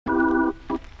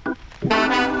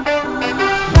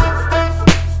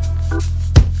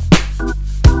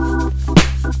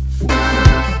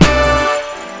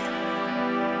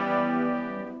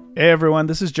Hey everyone,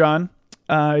 this is John.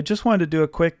 I just wanted to do a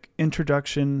quick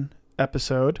introduction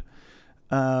episode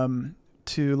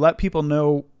to let people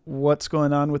know what's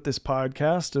going on with this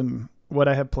podcast and what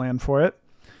I have planned for it.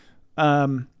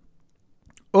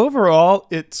 Overall,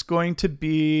 it's going to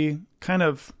be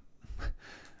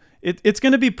it's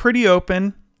going to be pretty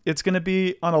open. It's going to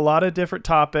be on a lot of different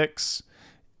topics.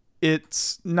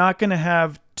 It's not going to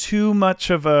have too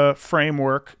much of a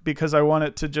framework because I want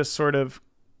it to just sort of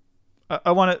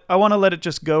I want to let it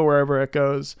just go wherever it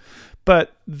goes.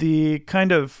 But the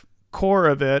kind of core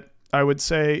of it, I would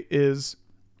say, is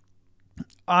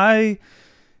I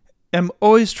am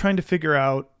always trying to figure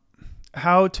out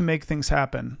how to make things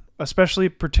happen, especially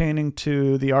pertaining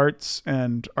to the arts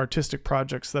and artistic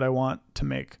projects that I want to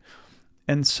make.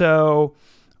 And so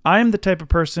I'm the type of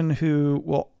person who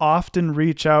will often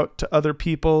reach out to other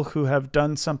people who have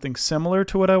done something similar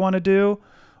to what I want to do,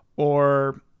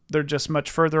 or they're just much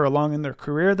further along in their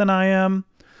career than I am,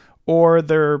 or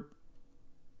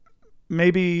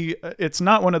maybe it's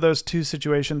not one of those two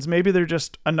situations. Maybe they're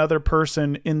just another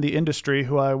person in the industry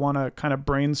who I want to kind of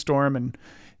brainstorm and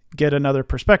get another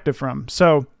perspective from.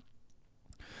 So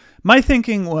my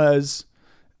thinking was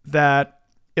that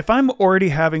if I'm already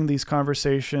having these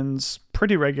conversations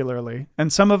pretty regularly,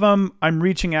 and some of them I'm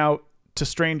reaching out to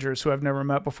strangers who I've never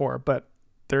met before, but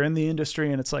they're in the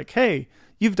industry and it's like, hey,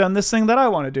 you've done this thing that I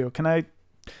want to do. Can I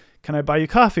buy you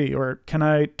coffee, or can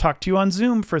I talk to you on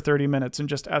Zoom for 30 minutes and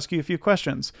just ask you a few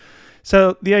questions?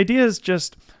 So the idea is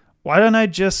just, why don't I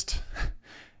just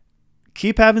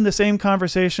keep having the same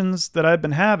conversations that I've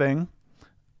been having,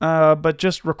 but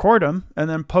just record them and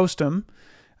then post them.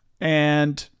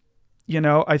 And,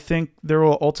 I think there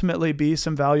will ultimately be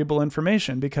some valuable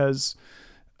information because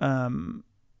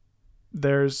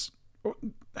there's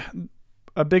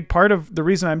a big part of the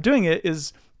reason I'm doing it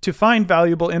is to find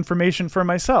valuable information for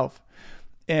myself.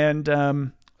 And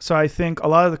so I think a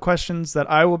lot of the questions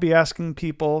that I will be asking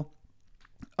people,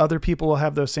 other people will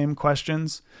have those same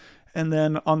questions. And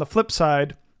then on the flip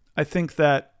side, I think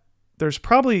that there's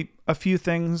probably a few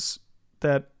things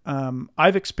that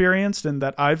I've experienced and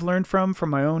that I've learned from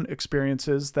my own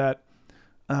experiences that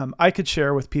I could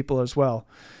share with people as well.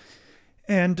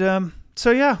 And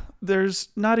so yeah, there's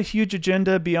not a huge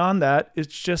agenda beyond that.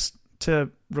 It's just to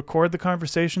record the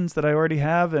conversations that I already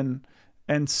have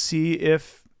and see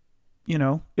if,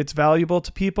 it's valuable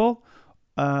to people,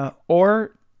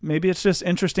 or maybe it's just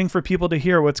interesting for people to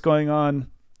hear what's going on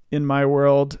in my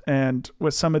world and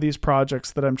with some of these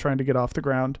projects that I'm trying to get off the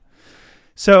ground.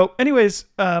 So anyways,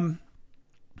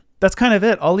 that's kind of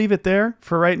it. I'll leave it there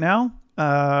for right now.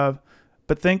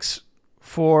 But thanks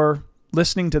for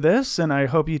listening to this, and I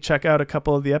hope you check out a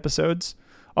couple of the episodes.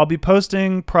 I'll be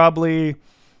posting probably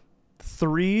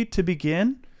 3 to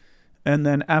begin, and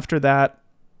then after that,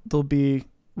 they'll be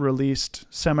released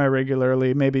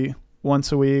semi-regularly, maybe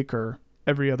once a week or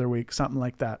every other week, something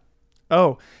like that.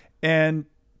 Oh, and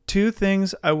 2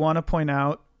 things I want to point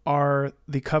out are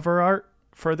the cover art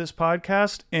for this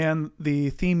podcast and the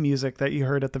theme music that you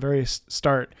heard at the very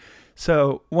start.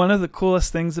 So one of the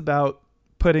coolest things about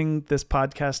putting this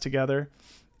podcast together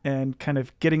and kind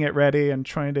of getting it ready and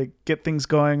trying to get things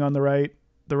going on the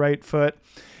right foot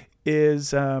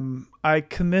is I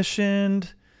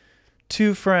commissioned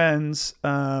 2 friends.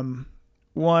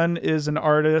 One is an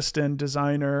artist and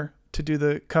designer to do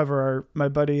the cover art. My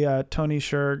buddy Tony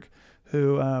Scherg,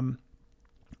 who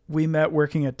we met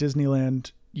working at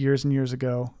Disneyland years and years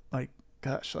ago, like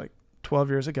 12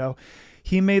 years ago.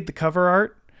 He made the cover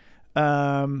art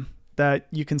that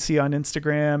you can see on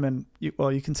Instagram, and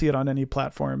you can see it on any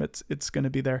platform. It's going to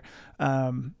be there.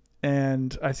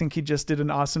 And I think he just did an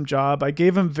awesome job. I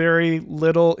gave him very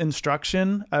little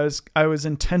instruction. I was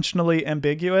intentionally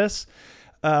ambiguous,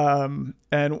 and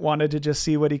wanted to just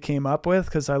see what he came up with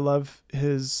because I love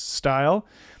his style.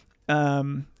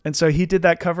 And so he did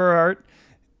that cover art.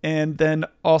 And then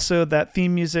also that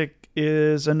theme music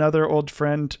is another old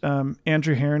friend,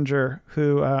 Andrew Herringer,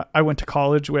 who I went to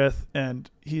college with, and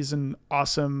he's an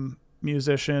awesome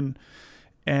musician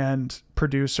and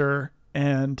producer.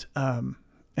 And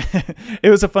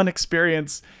it was a fun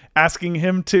experience asking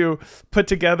him to put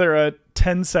together a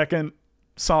 10-second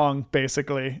song,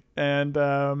 basically.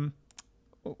 And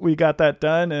we got that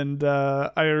done, and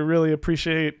I really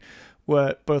appreciate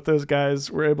what both those guys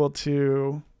were able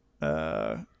to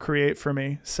create for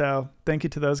me. So thank you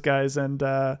to those guys, and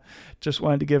just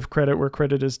wanted to give credit where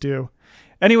credit is due.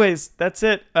 Anyways, that's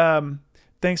it.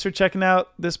 Thanks for checking out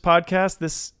this podcast,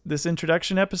 this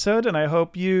introduction episode, and I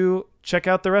hope you check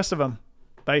out the rest of them.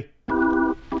 Bye.